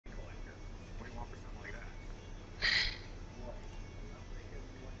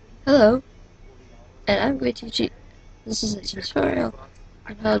Hello, and I'm going to teach you. This is a tutorial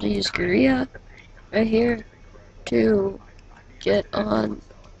on how to use Garena right here to get on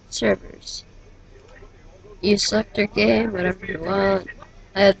servers. You select your game, whatever you want.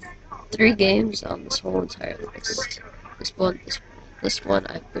 I have 3 games on this whole entire list. This one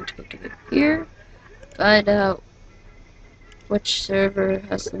I'm going to go to here, find out which server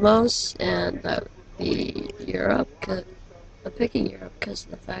has the most, and that would be Europe. I'm picking Europe because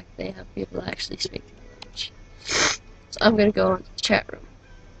of the fact they have people that actually speak the language. So I'm going to go into the chat room.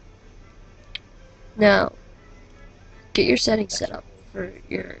 Now, get your settings set up for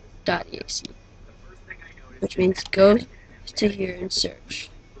your .exe, which means go to here and search.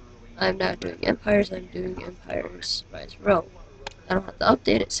 I'm not doing empires, I'm doing empires rise row. I don't have to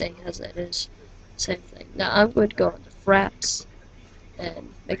update it saying as it is. Same thing. Now I'm going to go into fraps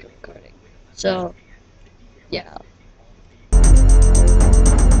and make a recording. So, yeah.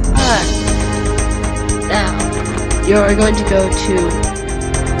 Alright. Now, you're going to go to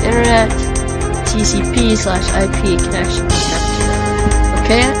internet TCP/IP connection capture.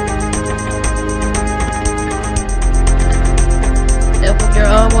 Okay? Now, when you're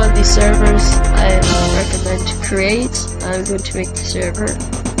on one of these servers, I recommend to create. I'm going to make the server.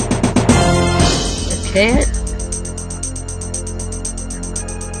 Okay.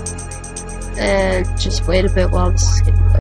 And just wait a bit while this is getting